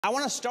I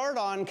want to start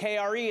on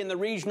KRE and the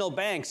regional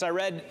banks. I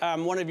read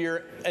one of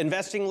your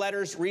investing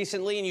letters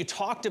recently, and you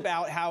talked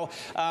about how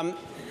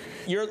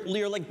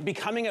you're like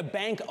becoming a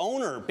bank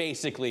owner,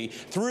 basically,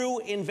 through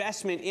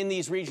investment in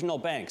these regional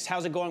banks.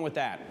 How's it going with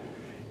that?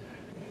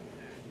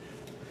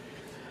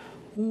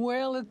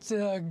 Well, it's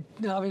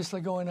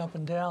obviously going up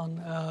and down.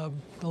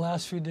 The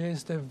last few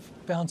days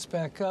they've bounced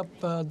back up.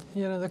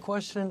 The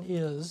question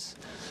is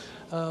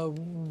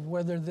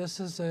whether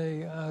this is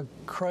a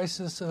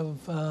crisis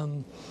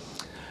of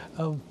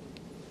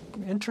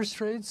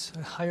interest rates,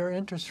 higher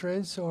interest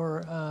rates,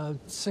 or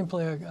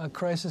simply a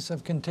crisis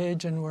of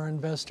contagion where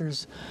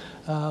investors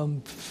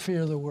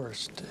fear the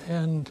worst.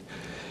 And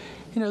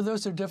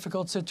those are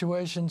difficult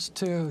situations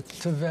to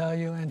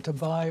value and to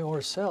buy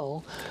or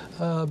sell.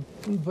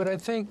 But I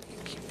think,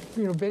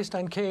 based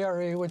on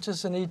KRE, which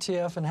is an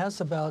ETF and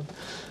has about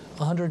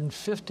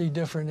 150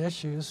 different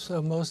issues,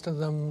 so most of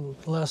them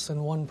less than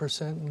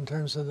 1% in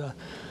terms of the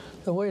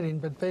weighting,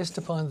 but based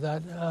upon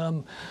that,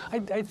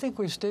 I think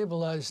we've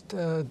stabilized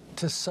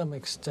to some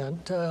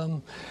extent.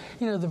 The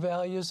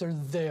values are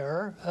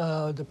there.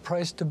 The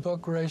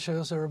price-to-book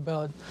ratios are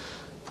about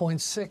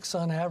 0.6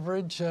 on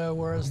average,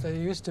 whereas they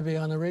used to be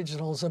on the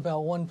regionals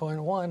about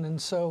 1.1.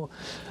 And so,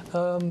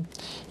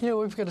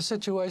 we've got a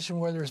situation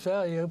where there's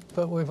value,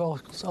 but we've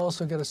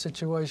also got a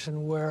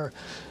situation where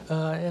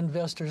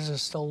investors are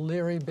still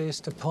leery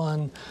based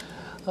upon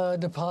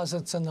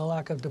deposits and the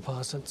lack of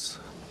deposits.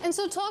 And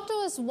so talk to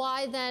us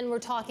why then we're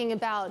talking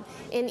about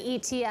an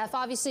ETF.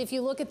 Obviously, if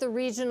you look at the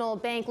regional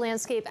bank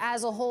landscape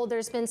as a whole,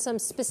 there's been some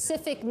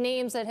specific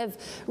names that have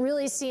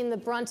really seen the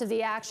brunt of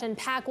the action.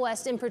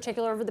 PacWest in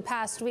particular over the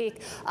past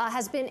week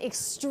has been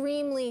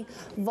extremely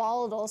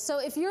volatile. So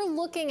if you're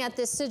looking at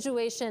this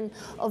situation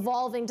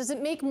evolving, does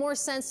it make more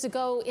sense to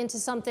go into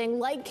something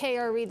like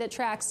KRE that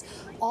tracks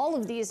all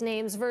of these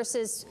names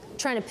versus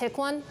trying to pick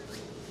one?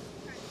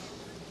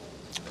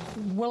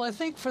 Well, I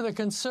think for the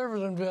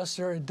conservative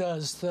investor, it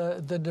does.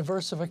 The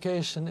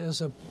diversification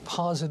is a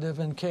positive,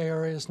 and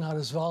KRE is not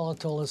as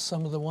volatile as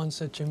some of the ones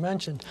that you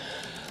mentioned.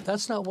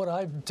 That's not what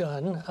I've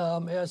done.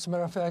 As a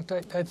matter of fact,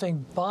 I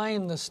think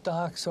buying the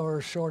stocks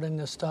or shorting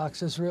the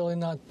stocks is really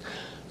not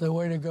the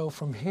way to go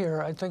from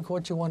here. I think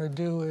what you want to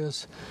do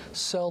is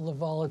sell the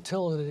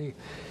volatility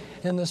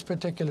in this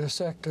particular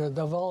sector.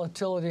 The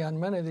volatility on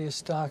many of these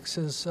stocks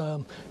is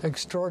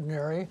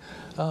extraordinary.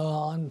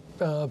 On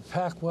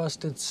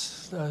PacWest,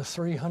 it's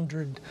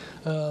 300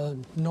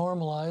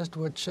 normalized,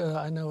 which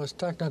I know is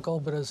technical,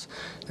 but is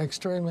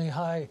extremely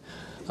high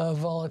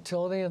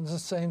volatility, and it's the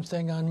same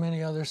thing on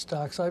many other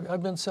stocks.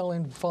 I've been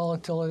selling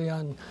volatility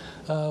on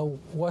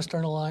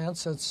Western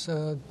Alliance, that's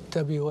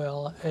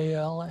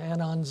WLAL,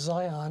 and on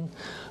Zion.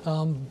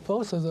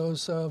 Both of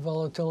those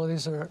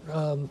volatilities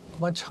are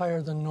much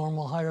higher than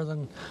normal, higher than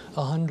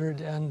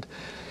 100, and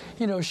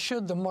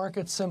should the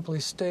market simply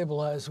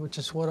stabilize, which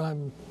is what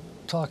I'm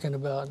talking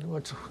about,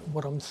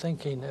 what I'm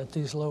thinking at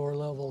these lower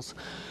levels,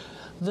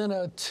 then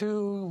a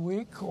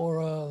 2-week or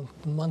a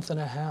month and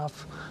a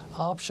half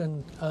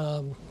option,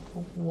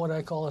 what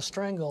I call a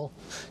strangle,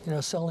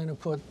 selling a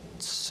put,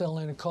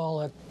 selling a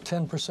call at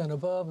 10%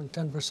 above and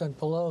 10%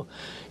 below,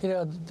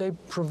 they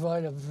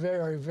provide a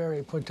very,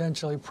 very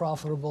potentially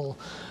profitable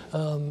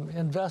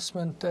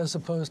investment as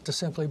opposed to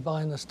simply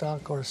buying the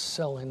stock or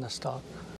selling the stock.